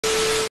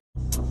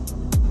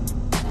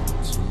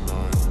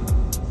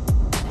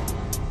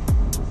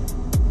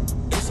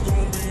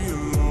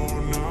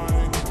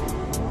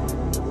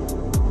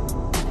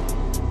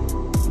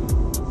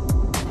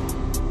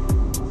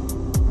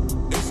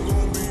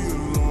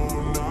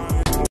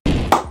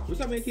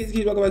man, kids,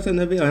 welcome back to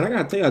another video. And I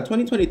gotta tell y'all,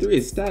 2023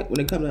 is stacked when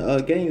it comes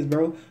to games,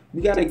 bro.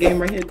 We got a game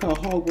right here called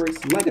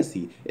Hogwarts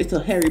Legacy. It's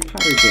a Harry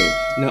Potter game.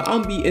 Now,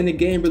 I'm be in the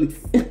game really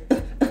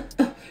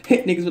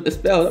hit niggas with the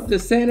spell. I'm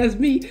just saying that's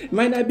me. It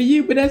might not be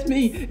you, but that's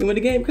me. And when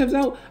the game comes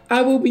out,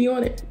 I will be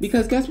on it.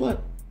 Because guess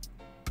what?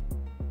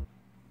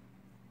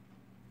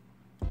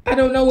 I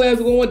don't know where I was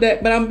going with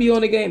that, but I'm gonna be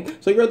on the game.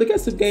 So you rather get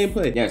some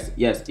gameplay.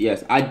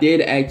 Yes. I did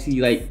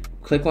actually like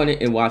click on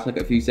it and watch like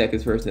a few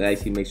seconds first and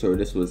actually make sure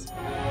this was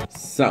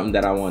something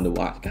that I wanted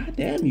to watch. God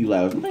damn you,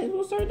 loud.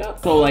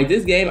 So like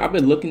this game, I've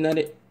been looking at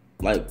it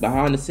like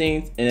behind the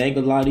scenes, and I ain't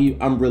gonna lie to you,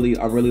 I'm really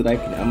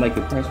liking it. I'm like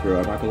impressed, bro.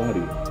 I'm not gonna lie to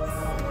you.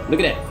 Look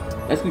at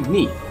that. That's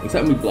me,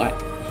 except me black.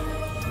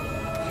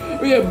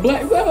 We have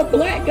a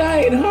black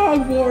guy in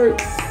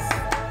Hogwarts.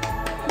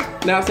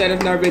 Now I said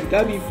it's never been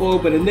done before,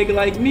 but a nigga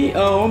like me,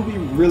 oh, I'm be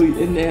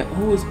really in there.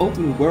 Oh, it's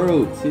open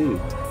world too.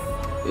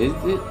 Is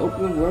it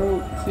open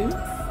world too?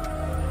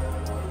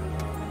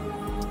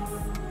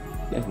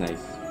 That's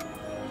nice.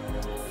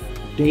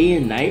 Day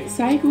and night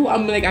cycle?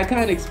 I'm like, I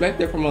kind of expect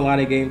that from a lot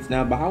of games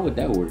now, but how would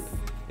that work?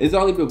 It's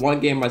only been one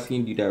game I've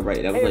seen do that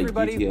right. That was like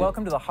everybody, GTA.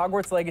 Welcome to the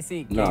Hogwarts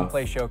Legacy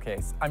Gameplay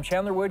Showcase. I'm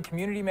Chandler Wood,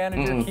 Community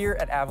Manager here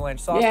at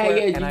Avalanche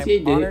Software, and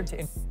I'm honored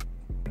to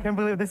I can't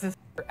believe this is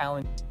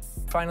Alan.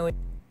 Finally.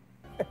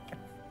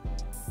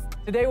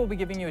 Today we'll be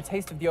giving you a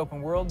taste of the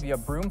open world via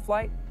broom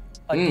flight,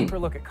 a deeper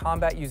look at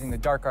combat using the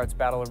Dark Arts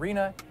Battle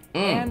Arena,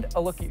 and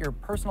a look at your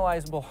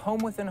personalizable home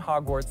within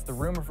Hogwarts, the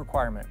Room of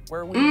Requirement,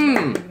 where we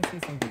even see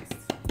some beasts.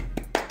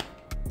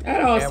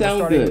 That all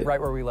sounds good.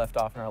 Right where we left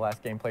off in our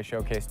last gameplay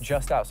showcase,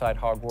 just outside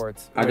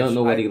Hogwarts. I don't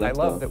know where he left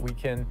off. I love that you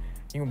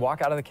can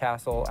walk out of the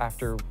castle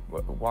after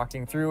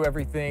walking through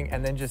everything,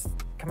 and then just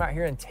come out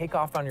here and take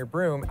off on your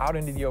broom out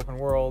into the open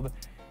world.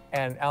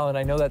 And Alan,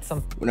 I know that's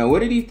something. Now,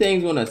 what are these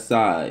things on the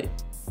side?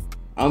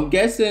 I'm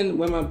guessing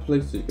where my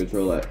PlayStation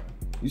controller at.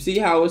 You see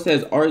how it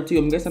says R2?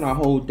 I'm guessing I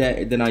hold that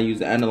and then I use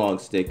the analog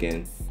stick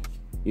and,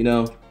 you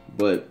know,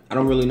 but I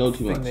don't really know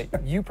too much.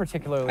 That you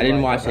particularly I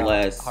didn't watch the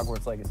last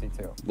Hogwarts Legacy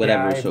too.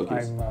 Whatever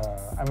showcase.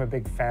 I'm a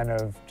big fan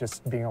of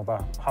just being able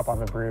to hop on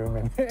the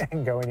broom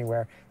and go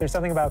anywhere. There's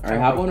something about all right,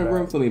 hop on the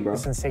broom for me, bro. The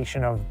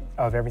sensation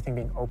of everything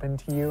being open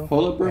to you.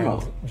 Pull the broom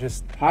out.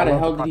 Just how the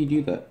hell did he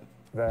do that?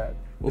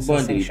 The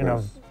sensation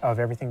of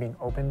everything being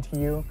open to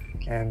you,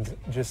 and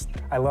just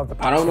I love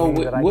the. I don't know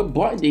what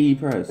button did he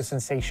press. The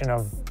sensation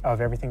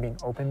of everything being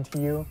open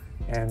to you,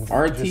 and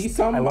RT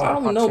something. I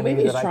don't know.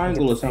 Maybe it's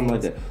triangle or something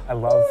like that. I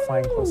love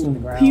flying close to the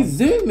ground. He's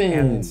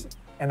zooming.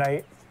 And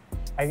I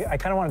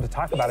kind of wanted to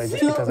talk about it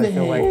just because I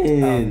feel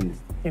like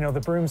you know,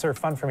 the brooms are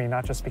fun for me,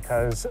 not just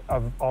because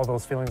of all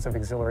those feelings of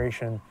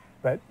exhilaration,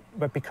 but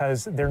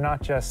because they're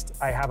not just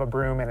I have a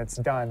broom and it's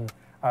done.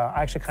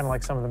 I actually kind of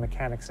like some of the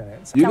mechanics in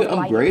it. You can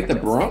upgrade the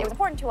broom? It was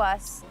important to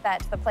us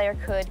that the player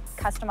could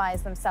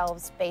customize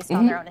themselves based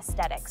on their own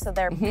aesthetic. So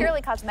they're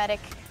purely cosmetic,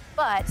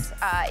 but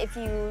if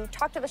you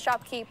talk to the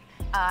shopkeep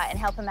and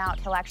help him out,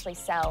 he'll actually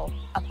sell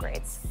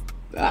upgrades.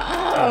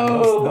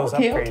 Oh, those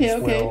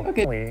upgrades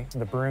okay.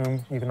 The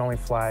broom, you can only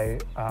fly,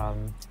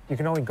 you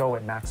can only go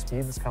at max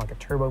speed. It's kind of like a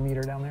turbo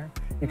meter down there.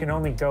 You can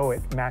only go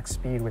at max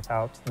speed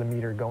without the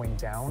meter going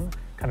down,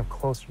 kind of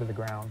closer to the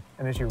ground.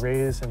 And as you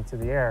raise into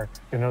the air,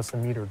 you'll notice the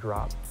meter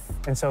drop.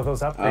 And so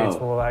those upgrades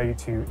will allow you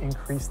to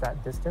increase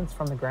that distance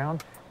from the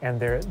ground. And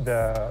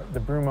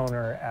the broom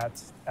owner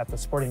at the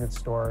sporting goods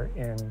store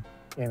in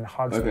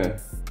Hogsmeade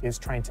is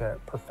trying to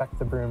perfect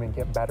the broom and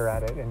get better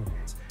at it.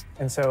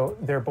 And so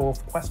they're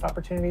both quest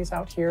opportunities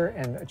out here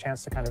and a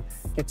chance to kind of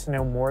get to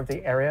know more of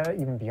the area,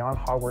 even beyond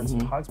Hogwarts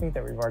and Hogsmeade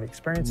that we've already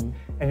experienced.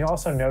 And you'll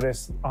also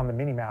notice on the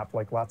mini-map,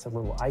 like lots of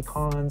little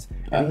icons,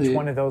 and each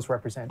one of those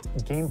represent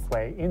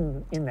gameplay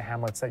in the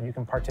hamlets that you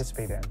can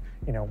participate in.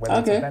 You know, whether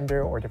it's a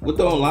vendor or different. What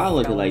the online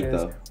looking like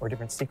though? Or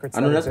different secrets.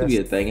 I know that's gonna be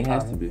a thing. It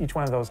has to be. Each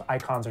one of those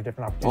icons are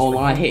different opportunities.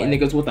 Online hitting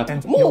niggas with a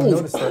and you'll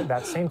notice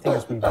that same thing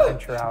as we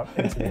venture out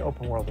into the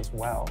open world as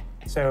well.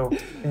 So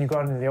when you go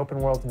out into the open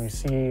world and you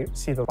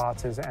see the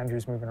spots as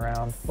Andrew's moving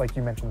around, like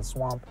you mentioned the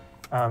swamp,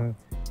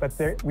 but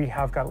there we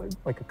have got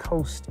like a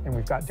coast and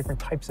we've got different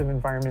types of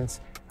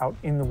environments out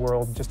in the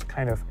world just to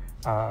kind of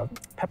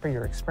pepper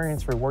your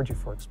experience, reward you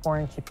for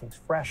exploring, keep things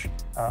fresh.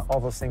 All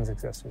those things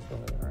exist as we're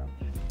moving around.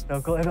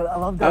 So cool. I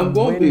love that. I'm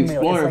going to be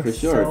exploring for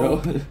sure,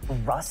 though.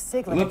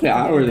 Rustic. Like, look at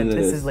hours into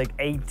this is like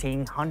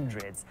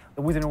 1800s.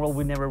 The Wizarding World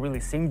we've never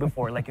really seen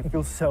before. Like it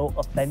feels so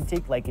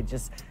authentic. Like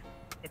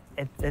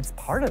it's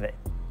part of it.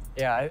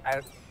 Yeah,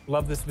 I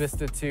love this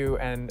vista too,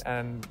 and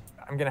I'm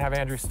gonna have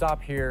Andrew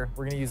stop here.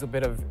 We're gonna use a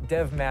bit of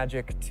dev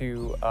magic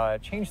to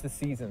change the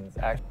seasons.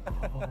 Actually.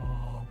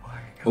 Oh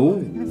my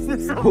God.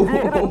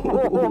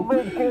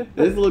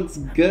 This looks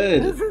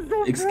good.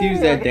 Excuse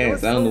that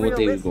dance. I don't know what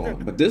they was going,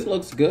 but this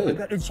looks good.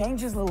 It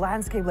changes the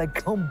landscape like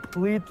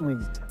completely.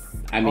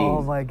 I mean,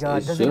 oh my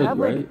God, does it have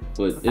like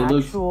but it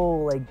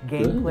actual looks like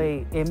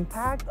gameplay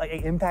impact, like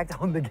impact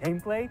on the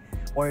gameplay,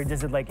 or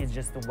does it like it's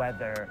just the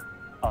weather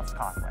of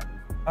Scotland?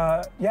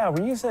 Yeah,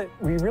 we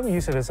really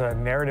use it as a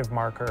narrative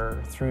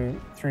marker through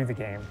the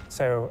game.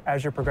 So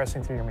as you're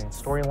progressing through your main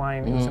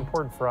storyline, it was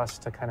important for us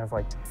to kind of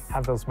like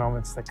have those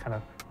moments that kind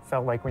of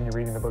felt like when you're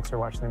reading the books or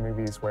watching the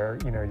movies where,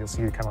 you know, you'll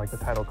see kind of like the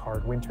title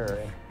card,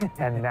 winter,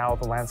 and now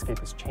the landscape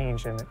has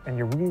changed and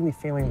you're really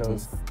feeling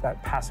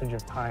that passage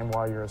of time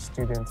while you're a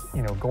student,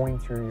 you know, going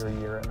through your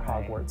year at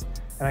Hogwarts.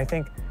 And I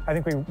think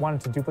we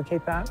wanted to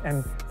duplicate that.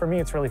 And for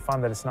me, it's really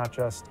fun that it's not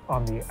just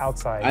on the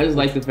outside. I just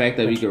like the fact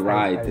that we could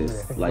ride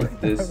this.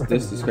 Like this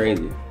is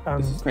crazy.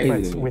 This is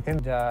crazy. Within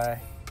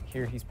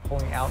here he's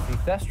pulling out the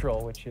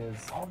Thestral, which is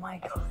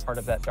part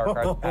of that Dark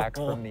Arts pack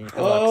from the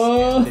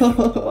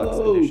Deluxe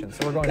edition.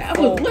 So we're going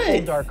full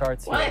Dark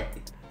Arts here.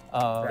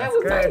 That's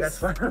good. Nice.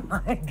 That's what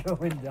I like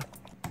going down.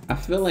 I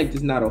feel like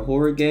it's not a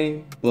horror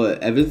game,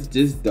 but if it's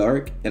just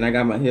dark and I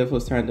got my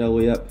headphones turned all the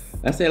way up,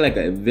 let's say like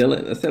a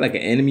villain, let's say like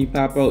an enemy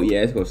pop out,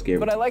 yeah, it's gonna scare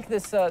me. But I like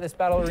this this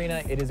battle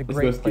arena. It is a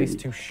great place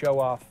to show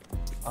off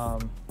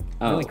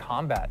really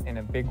combat in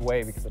a big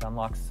way because it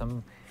unlocks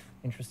some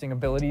interesting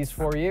abilities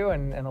for you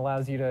and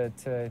allows you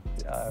to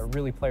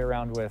really play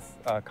around with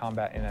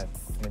combat in a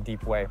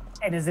deep way.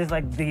 And is this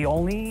like the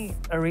only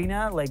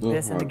arena like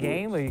this in the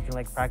game where you can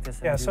like practice?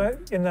 Yeah, so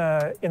in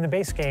the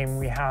base game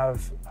we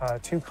have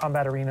 2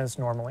 combat arenas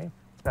normally,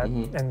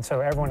 and so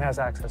everyone has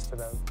access to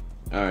those.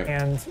 All right.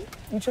 And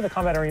each of the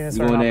combat arenas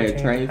are an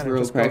opportunity to kind of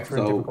just go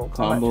through a difficult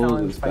combat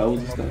challenge, fight through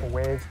multiple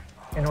waves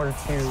in order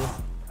to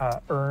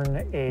earn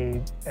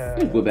a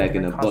go back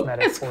in the book.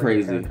 That's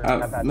crazy.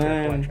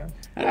 Man,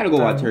 I gotta go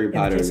watch Harry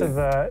Potter. In the case of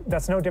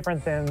that's no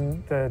different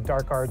than the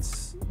Dark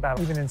Arts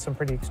battle, even in some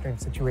pretty extreme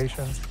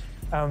situations.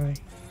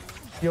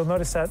 You'll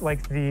notice that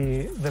like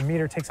the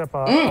meter takes up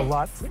a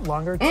lot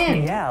longer to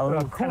kind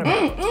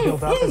of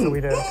build up as a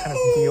way to kind of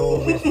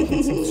deal with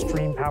its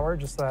extreme power,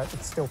 just so that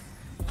it's still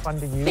fun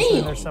to use.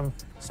 And there's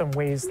some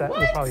ways that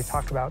we'll probably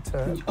talk about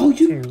to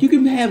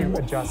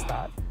adjust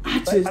that. I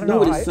just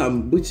noticed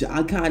something, which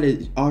I kind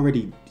of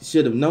already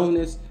should have known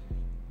this.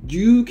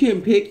 You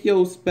can pick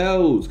your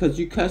spells because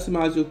you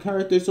customize your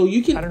character, so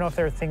you can. I don't know if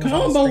there are things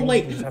combo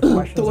like throw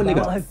a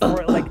nigga.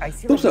 I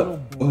see like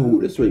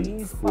that's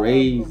really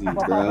crazy,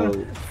 bro.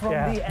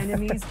 From the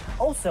enemies.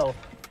 Also,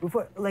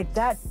 before like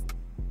that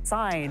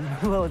sign.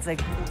 Well, it's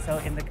like so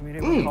in the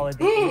community we call it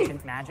the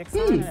ancient magic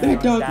sign.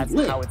 That's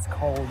how it's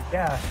called.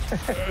 Yeah,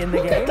 in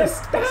the game.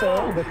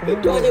 So the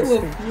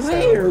community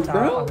player,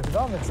 bro. On the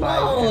development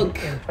side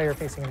and player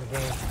facing in the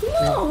game, we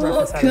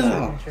reference that as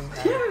ancient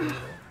magic.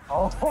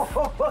 Oh,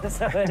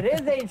 so it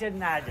is ancient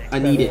magic. I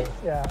need it.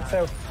 Yeah,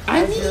 so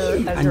as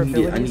your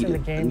abilities in the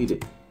game. I need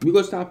it. We're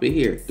gonna stop it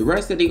here. The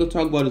rest that they gonna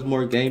talk about is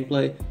more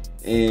gameplay,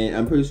 and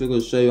I'm pretty sure gonna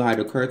show you how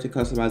the character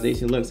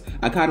customization looks.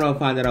 I kind of want to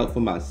find that out for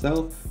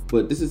myself,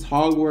 but this is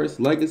Hogwarts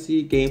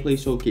Legacy Gameplay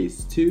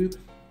Showcase 2,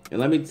 and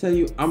let me tell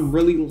you, I'm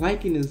really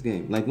liking this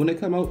game. Like when it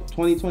come out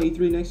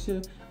 2023 next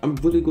year, I'm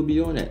really gonna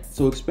be on that.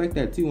 So expect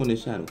that too on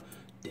this channel.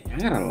 Dang, I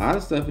got a lot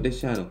of stuff for this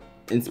channel.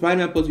 And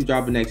Spider-Man supposed to be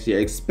dropping next year.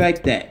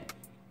 Expect that.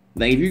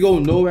 Like if you go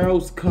nowhere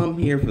else, come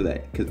here for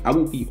that, because I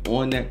will be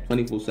on that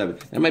 24/7.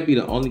 That might be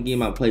the only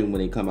game I play when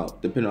they come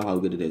out, depending on how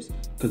good it is,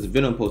 because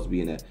Venom supposed to be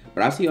in that.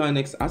 But I'll see y'all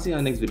next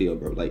video,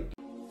 bro. Like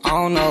I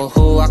don't know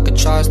who I could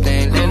trust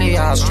in. Lately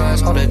I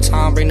stress all the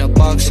time, bring the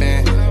bucks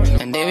in,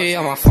 and they be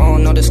on my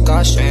phone, no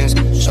discussions.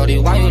 Shorty,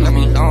 why you let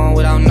me alone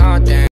without nothing?